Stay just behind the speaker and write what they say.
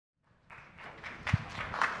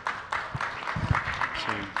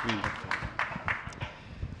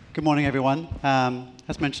Good morning, everyone.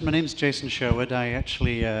 As mentioned, my name is Jason Sherwood. I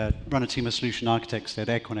actually run a team of solution architects at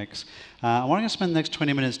Equinix. What I'm going to spend the next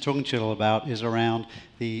 20 minutes talking to you all about is around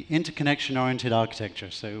the Interconnection Oriented Architecture.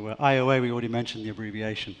 So IOA, we already mentioned the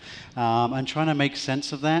abbreviation. And trying to make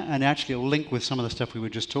sense of that, and actually it'll link with some of the stuff we were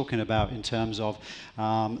just talking about in terms of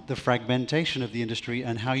the fragmentation of the industry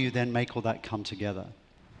and how you then make all that come together.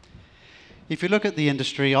 If you look at the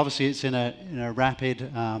industry, obviously it's in a rapid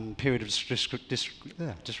period of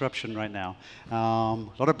disruption right now. A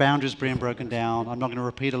lot of boundaries being broken down. I'm not going to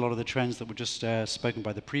repeat a lot of the trends that were just spoken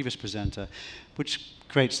by the previous presenter, which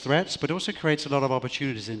creates threats, but also creates a lot of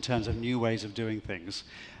opportunities in terms of new ways of doing things.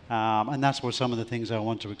 And that's what some of the things I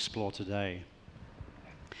want to explore today.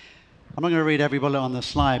 I'm not going to read every bullet on the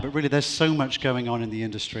slide, but really there's so much going on in the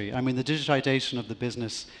industry. I mean, the digitization of the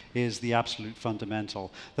business is the absolute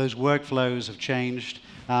fundamental. Those workflows have changed,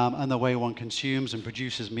 and the way one consumes and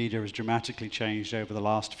produces media has dramatically changed over the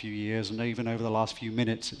last few years, and even over the last few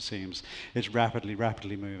minutes, it seems. It's rapidly,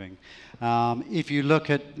 rapidly moving. If you look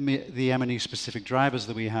at the M&E specific drivers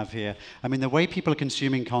that we have here, I mean, the way people are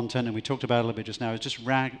consuming content, and we talked about it a little bit just now, is just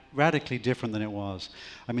radically different than it was.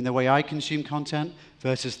 I mean, the way I consume content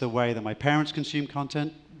versus the way that my parents consume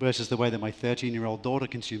content versus the way that my 13-year-old daughter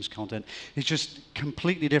consumes content is just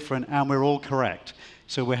completely different, and we're all correct.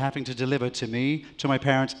 So we're having to deliver to me, to my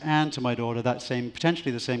parents, and to my daughter that same, potentially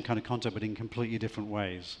the same kind of content, but in completely different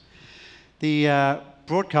ways. The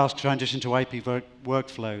broadcast transition to IP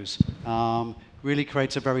workflows really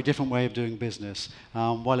creates a very different way of doing business.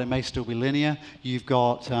 While it may still be linear, you've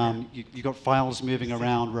got files moving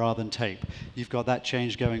around rather than tape. You've got that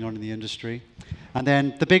change going on in the industry. And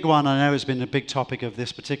then the big one I know has been a big topic of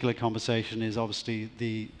this particular conversation is obviously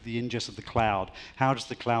the ingest of the cloud. How does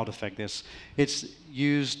the cloud affect this? It's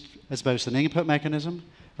used as both an input mechanism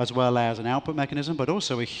as well as an output mechanism, but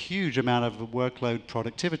also a huge amount of workload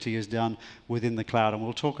productivity is done within the cloud. And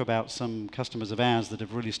we'll talk about some customers of ours that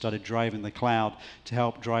have really started driving the cloud to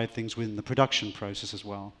help drive things within the production process as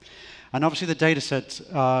well. And obviously the data sets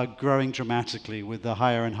are growing dramatically with the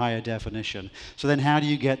higher and higher definition. So then how do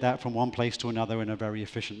you get that from one place to another in a very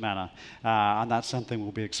efficient manner? And that's something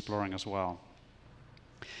we'll be exploring as well.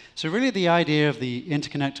 So really the idea of the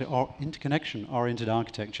interconnection-oriented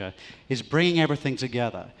architecture is bringing everything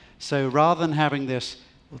together. So rather than having this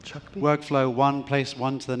workflow, one place,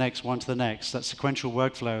 one to the next, that sequential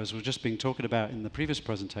workflow, as was just being talked about in the previous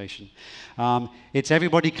presentation, it's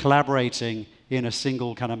everybody collaborating in a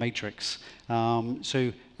single kind of matrix.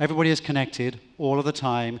 So everybody is connected all of the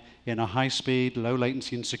time in a high-speed,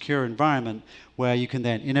 low-latency, and secure environment where you can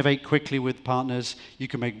then innovate quickly with partners, you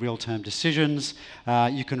can make real-time decisions,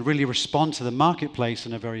 you can really respond to the marketplace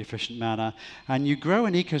in a very efficient manner, and you grow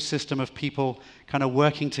an ecosystem of people kind of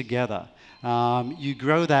working together. You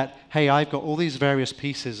grow that, hey, I've got all these various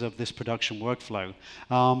pieces of this production workflow,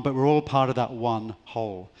 but we're all part of that one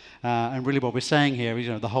whole. And really what we're saying here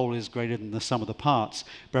is, the whole is greater than the sum of the parts,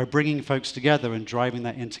 by bringing folks together and driving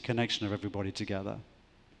that interconnection of everybody together.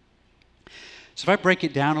 So if I break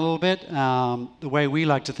it down a little bit, the way we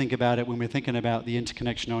like to think about it when we're thinking about the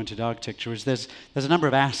interconnection-oriented architecture is there's a number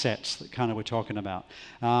of assets that kind of we're talking about.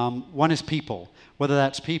 One is people, whether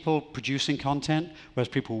that's people producing content, whether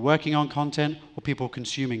it's people working on content, or people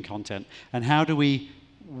consuming content. And how do we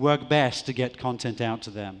work best to get content out to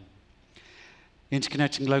them?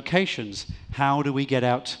 Interconnecting locations, how do we get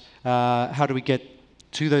out, how do we get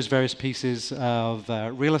to those various pieces of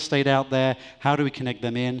real estate out there? How do we connect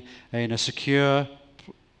them in a secure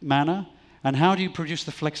manner? And how do you produce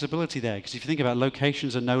the flexibility there? Because if you think about it,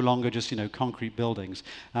 locations are no longer just concrete buildings.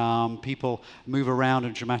 People move around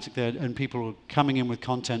and dramatic there, and people are coming in with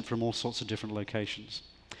content from all sorts of different locations.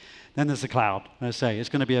 Then there's the cloud. As I say, it's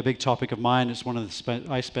going to be a big topic of mine. It's one of the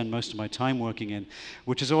I spend most of my time working in,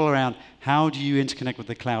 which is all around how do you interconnect with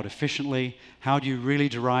the cloud efficiently? How do you really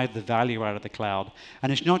derive the value out of the cloud? And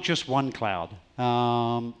it's not just one cloud.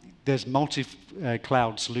 There's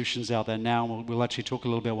multi-cloud solutions out there now, and we'll actually talk a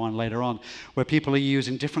little bit about one later on, where people are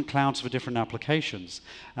using different clouds for different applications.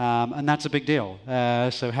 And that's a big deal.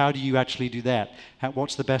 So how do you actually do that?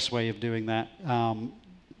 What's the best way of doing that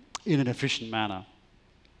in an efficient manner?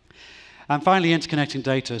 And finally, interconnecting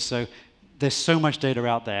data. So there's so much data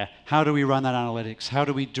out there. How do we run that analytics? How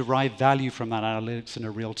do we derive value from that analytics in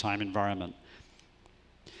a real-time environment?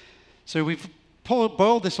 So we've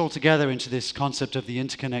boiled this all together into this concept of the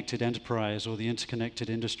interconnected enterprise or the interconnected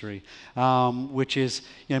industry, which is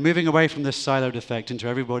moving away from this siloed effect into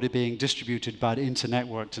everybody being distributed but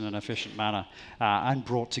internetworked in an efficient manner and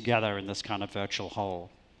brought together in this kind of virtual whole.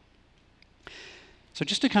 So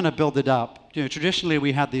just to kind of build it up, traditionally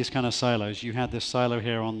we had these kind of silos. You had this silo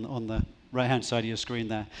here on the right-hand side of your screen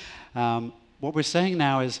there. What we're saying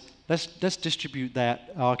now is let's distribute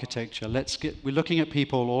that architecture. We're looking at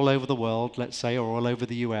people all over the world, let's say, or all over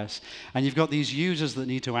the US, and you've got these users that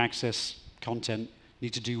need to access content,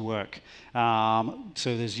 need to do work.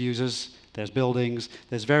 So there's users, there's buildings,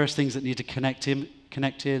 there's various things that need to connect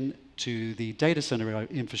in to the data center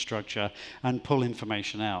infrastructure and pull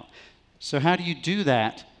information out. So how do you do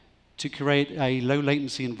that to create a low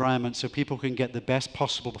latency environment so people can get the best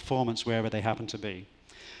possible performance wherever they happen to be?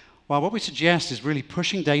 Well, what we suggest is really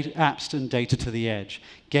pushing apps and data to the edge,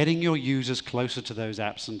 getting your users closer to those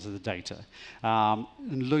apps and to the data.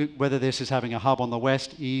 And look, whether this is having a hub on the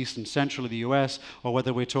west, east, and central of the US, or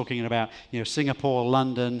whether we're talking about Singapore,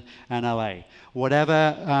 London, and LA.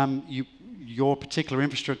 Whatever your particular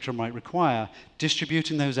infrastructure might require,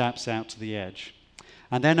 distributing those apps out to the edge.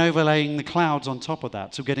 And then overlaying the clouds on top of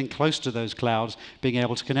that, so getting close to those clouds, being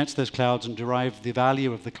able to connect to those clouds and derive the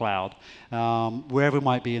value of the cloud, wherever it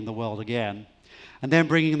might be in the world again. And then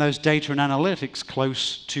bringing those data and analytics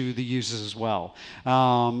close to the users as well.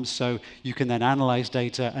 So you can then analyze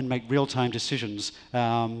data and make real-time decisions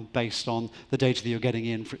based on the data that you're getting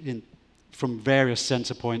in from various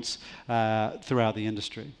sensor points throughout the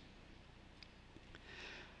industry.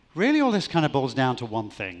 Really, all this kind of boils down to one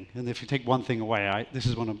thing, and if you take one thing away, this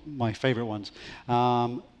is one of my favorite ones.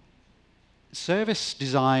 Service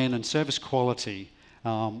design and service quality,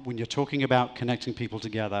 when you're talking about connecting people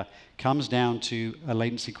together, comes down to a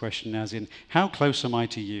latency question, as in, how close am I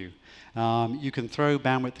to you? You can throw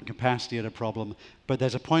bandwidth and capacity at a problem, but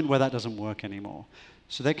there's a point where that doesn't work anymore.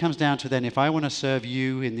 So that comes down to then, if I want to serve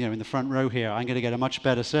you in the front row here, I'm going to get a much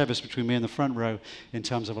better service between me and the front row in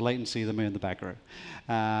terms of a latency than me in the back row.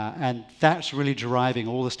 And that's really driving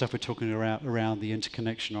all the stuff we're talking around the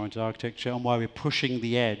interconnection oriented architecture and why we're pushing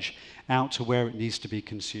the edge out to where it needs to be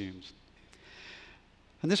consumed.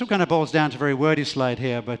 And this all kind of boils down to a very wordy slide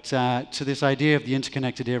here, but to this idea of the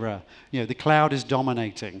interconnected era. The cloud is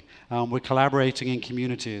dominating. We're collaborating in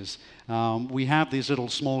communities. We have these little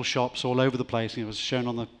small shops all over the place. It was shown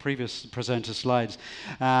on the previous presenter slides.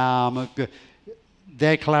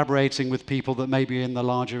 They're collaborating with people that may be in the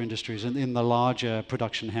larger industries and in the larger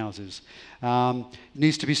production houses. It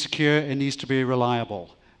needs to be secure. It needs to be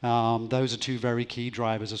reliable. Those are two very key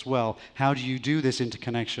drivers as well. How do you do this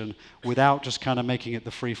interconnection without just kind of making it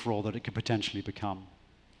the free-for-all that it could potentially become?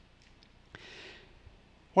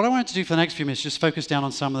 What I wanted to do for the next few minutes is just focus down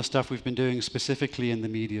on some of the stuff we've been doing specifically in the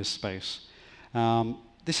media space.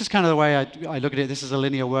 This is kind of the way I look at it. This is a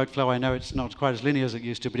linear workflow. I know it's not quite as linear as it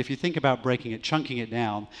used to, but if you think about breaking it, chunking it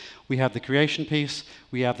down, we have the creation piece,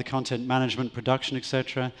 we have the content management, production,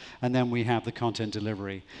 etc., and then we have the content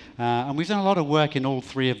delivery. And we've done a lot of work in all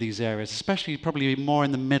three of these areas, especially probably more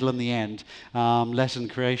in the middle and the end, less in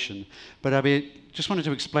creation. But I just wanted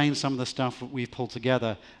to explain some of the stuff that we've pulled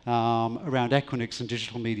together around Equinix and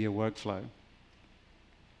digital media workflow.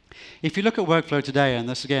 If you look at workflow today, and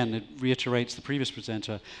this again, it reiterates the previous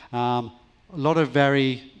presenter, a lot of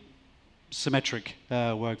very symmetric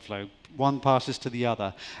workflow. One passes to the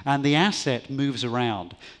other, and the asset moves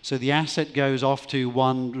around. So the asset goes off to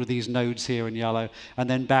one of these nodes here in yellow, and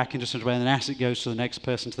then back into sort of, and an asset goes to the next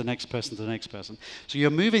person, to the next person, to the next person. So you're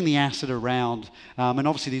moving the asset around, and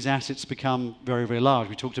obviously these assets become very, very large.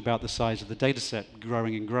 We talked about the size of the data set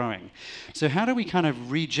growing and growing. So how do we kind of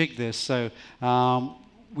rejig this so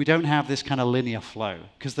we don't have this kind of linear flow?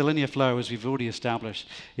 Because the linear flow, as we've already established,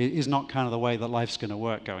 is not kind of the way that life's going to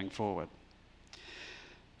work going forward.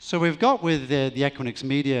 So we've got with the Equinix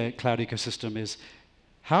Media Cloud ecosystem is,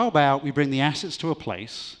 how about we bring the assets to a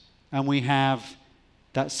place and we have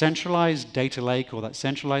that centralized data lake or that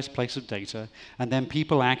centralized place of data, and then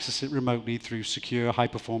people access it remotely through secure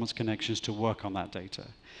high-performance connections to work on that data.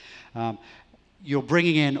 You're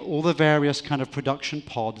bringing in all the various kind of production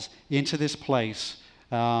pods into this place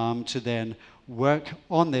to then work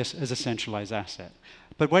on this as a centralized asset.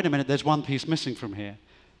 But wait a minute, there's one piece missing from here.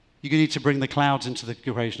 You need to bring the clouds into the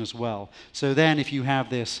equation as well. So then if you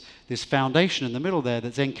have this foundation in the middle there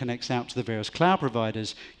that then connects out to the various cloud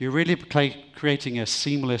providers, you're really creating a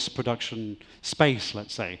seamless production space,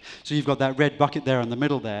 let's say. So you've got that red bucket there in the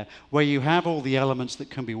middle there, where you have all the elements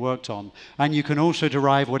that can be worked on. And you can also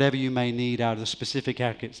derive whatever you may need out of the specific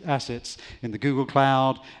assets in the Google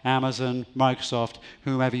Cloud, Amazon, Microsoft,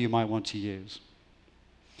 whomever you might want to use.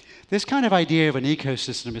 This kind of idea of an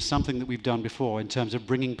ecosystem is something that we've done before in terms of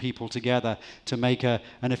bringing people together to make an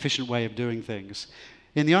efficient way of doing things.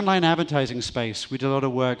 In the online advertising space, we did a lot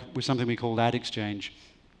of work with something we called Ad Exchange.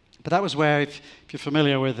 But that was where, if you're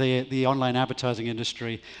familiar with the online advertising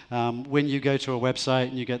industry, when you go to a website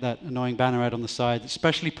and you get that annoying banner ad on the side,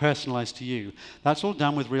 especially personalized to you, that's all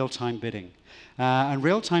done with real-time bidding. And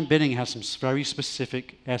real-time bidding has some very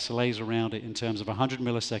specific SLAs around it in terms of 100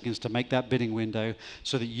 milliseconds to make that bidding window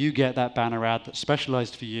so that you get that banner ad that's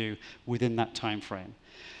specialized for you within that time frame.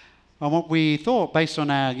 And what we thought, based on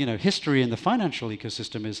our history in the financial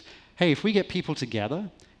ecosystem, is, hey, if we get people together,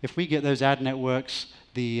 if we get those ad networks,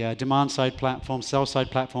 the demand-side platforms, sell-side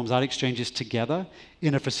platforms, ad exchanges together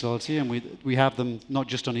in a facility, and we have them not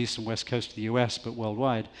just on the east and west coast of the US, but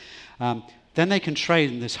worldwide, then they can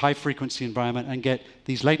trade in this high-frequency environment and get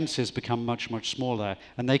these latencies become much, much smaller,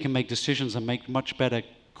 and they can make decisions and make much better,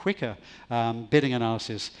 quicker bidding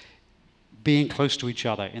analysis being close to each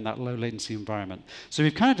other in that low-latency environment. So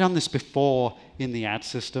we've kind of done this before in the ad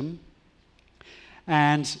system,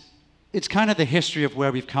 and it's kind of the history of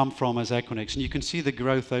where we've come from as Equinix, and you can see the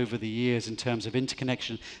growth over the years in terms of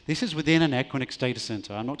interconnection. This is within an Equinix data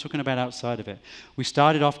center. I'm not talking about outside of it. We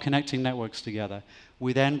started off connecting networks together.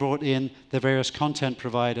 We then brought in the various content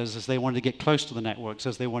providers as they wanted to get close to the networks,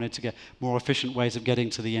 as they wanted to get more efficient ways of getting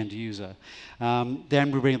to the end user.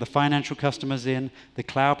 Then we bring the financial customers in, the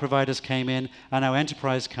cloud providers came in, and our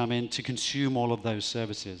enterprise come in to consume all of those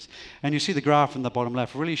services. And you see the graph in the bottom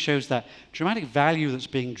left really shows that dramatic value that's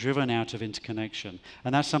being driven out of interconnection.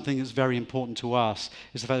 And that's something that's very important to us,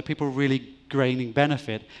 is the fact that people are really gaining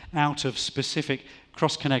benefit out of specific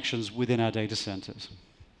cross connections within our data centers.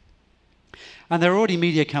 And there are already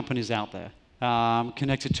media companies out there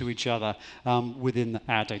connected to each other within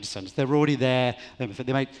our data centers. They're already there.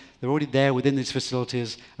 They're already there within these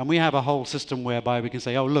facilities. And we have a whole system whereby we can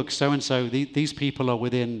say, oh, look, so-and-so, these people are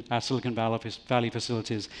within our Silicon Valley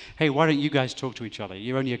facilities. Hey, why don't you guys talk to each other?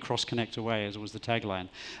 You're only a cross-connect away, as was the tagline.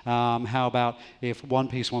 How about if one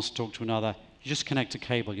piece wants to talk to another, you just connect a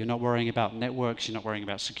cable. You're not worrying about networks. You're not worrying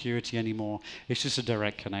about security anymore. It's just a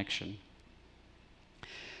direct connection.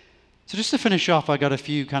 So just to finish off, I got a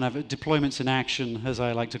few kind of deployments in action, as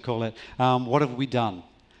I like to call it. What have we done?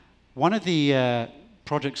 One of the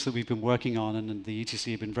projects that we've been working on, and the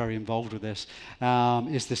ETC have been very involved with this,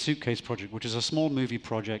 is the Suitcase project, which is a small movie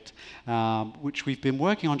project, which we've been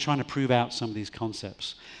working on trying to prove out some of these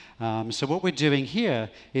concepts. So what we're doing here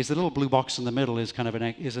is the little blue box in the middle is kind of an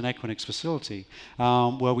Equinix facility,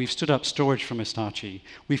 where we've stood up storage from Hitachi.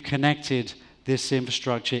 We've connected this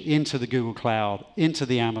infrastructure into the Google Cloud, into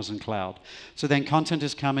the Amazon Cloud. So then content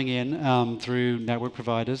is coming in through network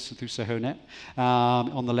providers, through SohoNet,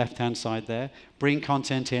 on the left-hand side there, bring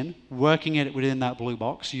content in, working it within that blue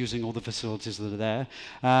box, using all the facilities that are there,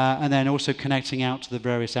 and then also connecting out to the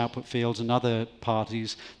various output fields and other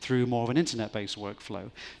parties through more of an internet-based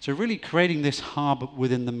workflow. So really creating this hub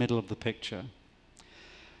within the middle of the picture.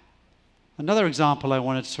 Another example I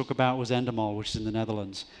wanted to talk about was Endemol, which is in the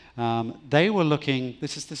Netherlands. They were looking,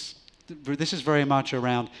 this is very much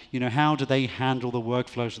around, how do they handle the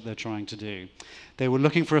workflows that they're trying to do. They were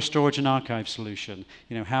looking for a storage and archive solution.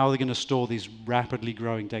 How are they going to store these rapidly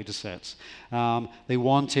growing data sets? They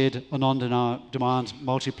wanted an on-demand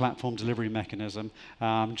multi-platform delivery mechanism,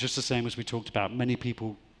 just the same as we talked about, many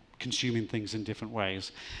people consuming things in different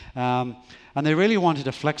ways. And they really wanted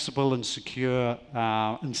a flexible and secure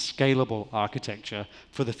and scalable architecture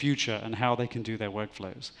for the future and how they can do their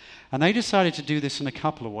workflows. And they decided to do this in a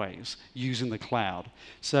couple of ways using the cloud.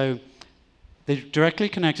 So they directly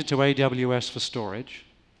connected to AWS for storage,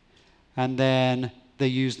 and then they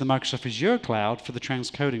used the Microsoft Azure cloud for the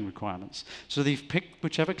transcoding requirements. So they've picked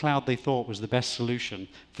whichever cloud they thought was the best solution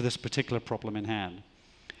for this particular problem in hand.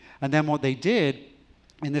 And then what they did,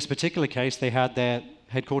 in this particular case, they had their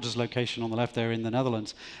headquarters location on the left there in the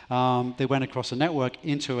Netherlands. They went across a network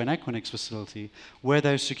into an Equinix facility where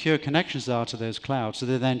those secure connections are to those clouds. So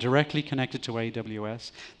they're then directly connected to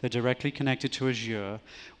AWS. They're directly connected to Azure,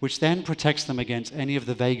 which then protects them against any of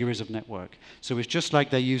the vagaries of network. So it's just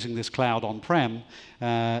like they're using this cloud on-prem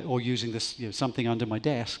or using this something under my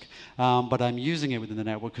desk, but I'm using it within the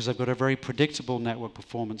network because I've got a very predictable network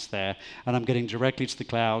performance there, and I'm getting directly to the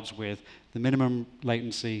clouds with the minimum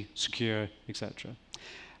latency, secure, etc.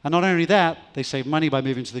 And not only that, they save money by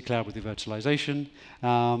moving to the cloud with the virtualization.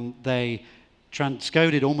 They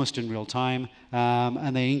transcoded almost in real time,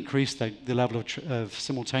 and they increased the level of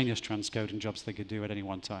simultaneous transcoding jobs they could do at any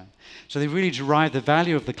one time. So they really derived the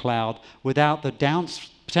value of the cloud without the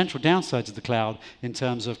potential downsides of the cloud in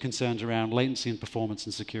terms of concerns around latency and performance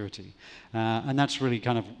and security. And that's really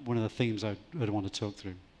kind of one of the themes I'd want to talk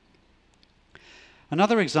through.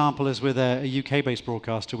 Another example is with a UK-based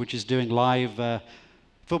broadcaster, which is doing live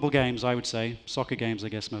football games, I would say, soccer games, I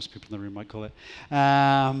guess most people in the room might call it.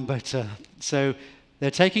 So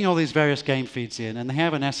they're taking all these various game feeds in, and they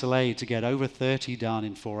have an SLA to get over 30 done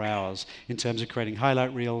in 4 hours in terms of creating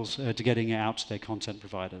highlight reels to getting it out to their content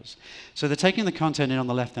providers. So they're taking the content in on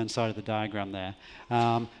the left-hand side of the diagram there.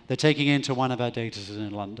 They're taking it into one of our data centers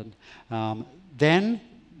in London. Then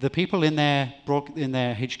the people in their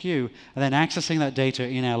HQ are then accessing that data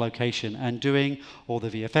in our location and doing all the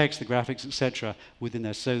VFX, the graphics, etc. within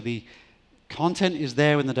there. So the content is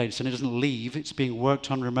there in the data center. It doesn't leave. It's being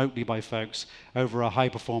worked on remotely by folks over a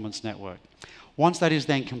high-performance network. Once that is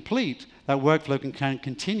then complete, that workflow can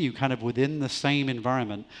continue kind of within the same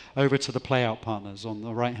environment over to the playout partners on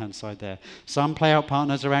the right-hand side there. Some playout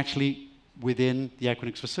partners are actually within the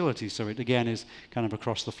Equinix facility, so it again is kind of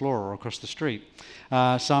across the floor or across the street.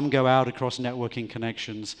 Some go out across networking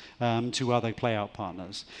connections to other playout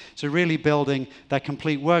partners. So really building that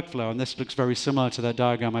complete workflow, and this looks very similar to that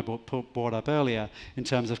diagram I brought up earlier in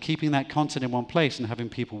terms of keeping that content in one place and having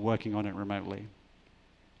people working on it remotely.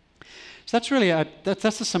 So that's really,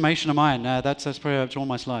 that's the summation of mine. That's pretty much all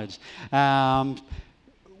my slides.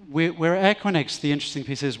 We're at Equinix. The interesting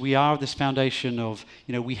piece is we are this foundation of,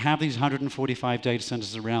 we have these 145 data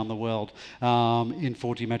centers around the world in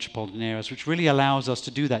 40 metropolitan areas, which really allows us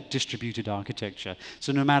to do that distributed architecture.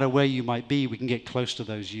 So no matter where you might be, we can get close to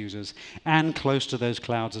those users and close to those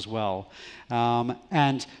clouds as well.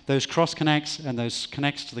 And those cross connects and those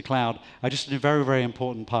connects to the cloud are just a very, very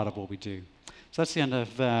important part of what we do. So that's the end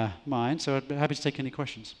of mine. So I'd be happy to take any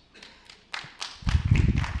questions.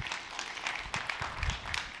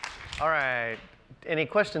 All right. Any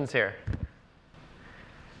questions here?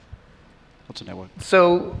 What's a network?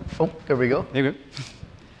 So, oh, there we go. There we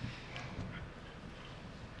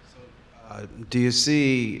go. Do you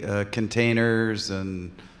see containers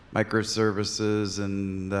and microservices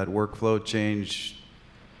and that workflow change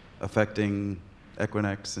affecting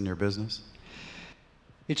Equinix and your business?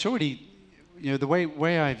 It's already, the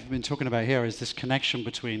way I've been talking about here is this connection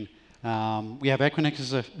between we have Equinix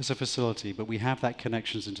as a facility, but we have that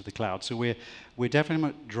connections into the cloud. So we're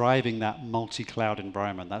definitely driving that multi-cloud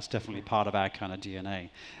environment. That's definitely part of our kind of DNA,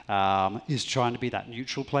 is trying to be that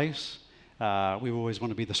neutral place. We always want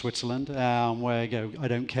to be the Switzerland, where I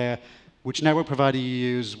don't care which network provider you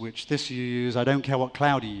use, which this you use, I don't care what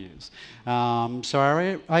cloud you use. So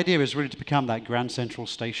our idea is really to become that grand central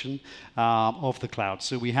station of the cloud.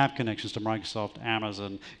 So we have connections to Microsoft,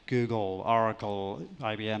 Amazon, Google, Oracle,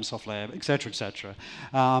 IBM, SoftLab, et cetera, et cetera.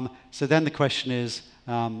 So then the question is,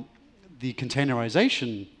 the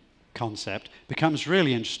containerization concept becomes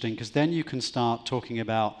really interesting, because then you can start talking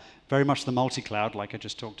about very much the multi-cloud, like I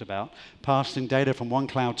just talked about, passing data from one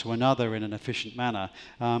cloud to another in an efficient manner.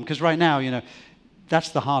 Because right now,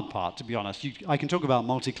 that's the hard part, to be honest. I can talk about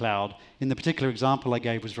multi-cloud. In the particular example I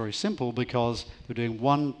gave was very simple, because we're doing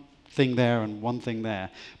one thing there and one thing there.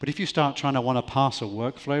 But if you start trying to want to pass a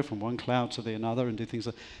workflow from one cloud to the another and do things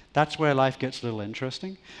that's where life gets a little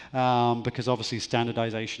interesting, because obviously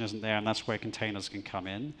standardization isn't there, and that's where containers can come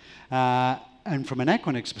in. And from an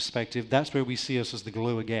Equinix perspective, that's where we see us as the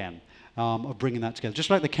glue again, of bringing that together.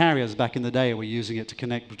 Just like the carriers back in the day were using it to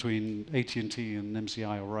connect between AT&T and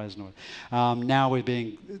MCI or Verizon. Now we're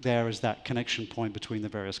being there as that connection point between the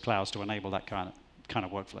various clouds to enable that kind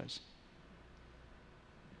of workflows.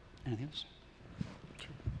 Anything else?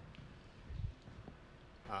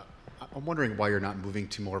 I'm wondering why you're not moving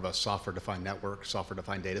to more of a software-defined network,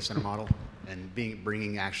 software-defined data center model, and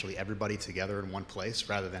bringing actually everybody together in one place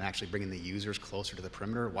rather than actually bringing the users closer to the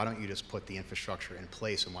perimeter. Why don't you just put the infrastructure in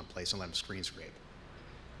place in one place and let them screen scrape?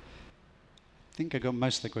 I think I got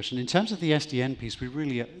most of the question. In terms of the SDN piece,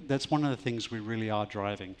 that's one of the things we really are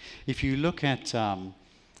driving. If you look at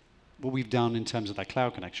what we've done in terms of that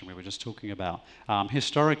cloud connection we were just talking about,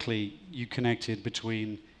 historically, you connected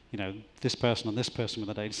between this person and this person with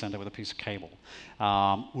a data center with a piece of cable.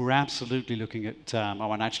 We're absolutely looking at,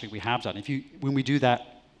 and actually we have done, when we do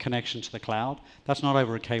that connection to the cloud, that's not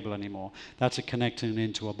over a cable anymore. That's a connecting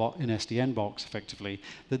into an SDN box, effectively,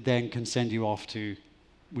 that then can send you off to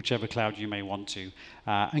whichever cloud you may want to,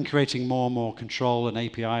 and creating more and more control and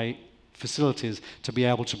API facilities to be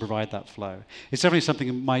able to provide that flow. It's definitely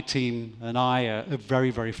something my team and I are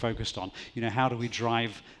very, very focused on. How do we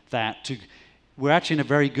drive that to... We're actually in a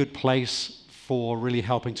very good place for really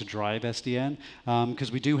helping to drive SDN,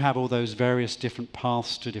 because we do have all those various different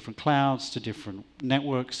paths to different clouds, to different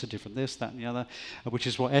networks, to different this, that, and the other, which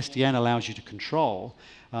is what SDN allows you to control.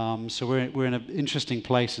 So we're in an interesting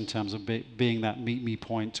place in terms of being that meet-me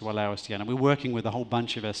point to allow SDN. And we're working with a whole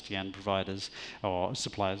bunch of SDN providers or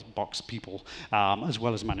suppliers, box people, as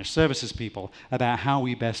well as managed services people, about how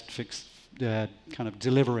we best kind of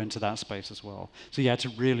deliver into that space as well. So yeah, it's a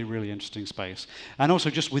really, really interesting space. And also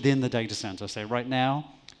just within the data center. So right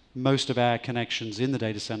now, most of our connections in the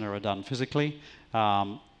data center are done physically.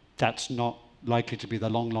 That's not likely to be the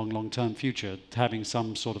long-term future. Having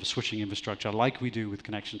some sort of switching infrastructure like we do with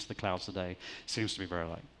connections to the clouds today seems to be very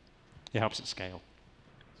likely. It helps it scale.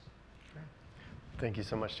 Thank you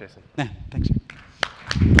so much, Jason. Yeah, thanks.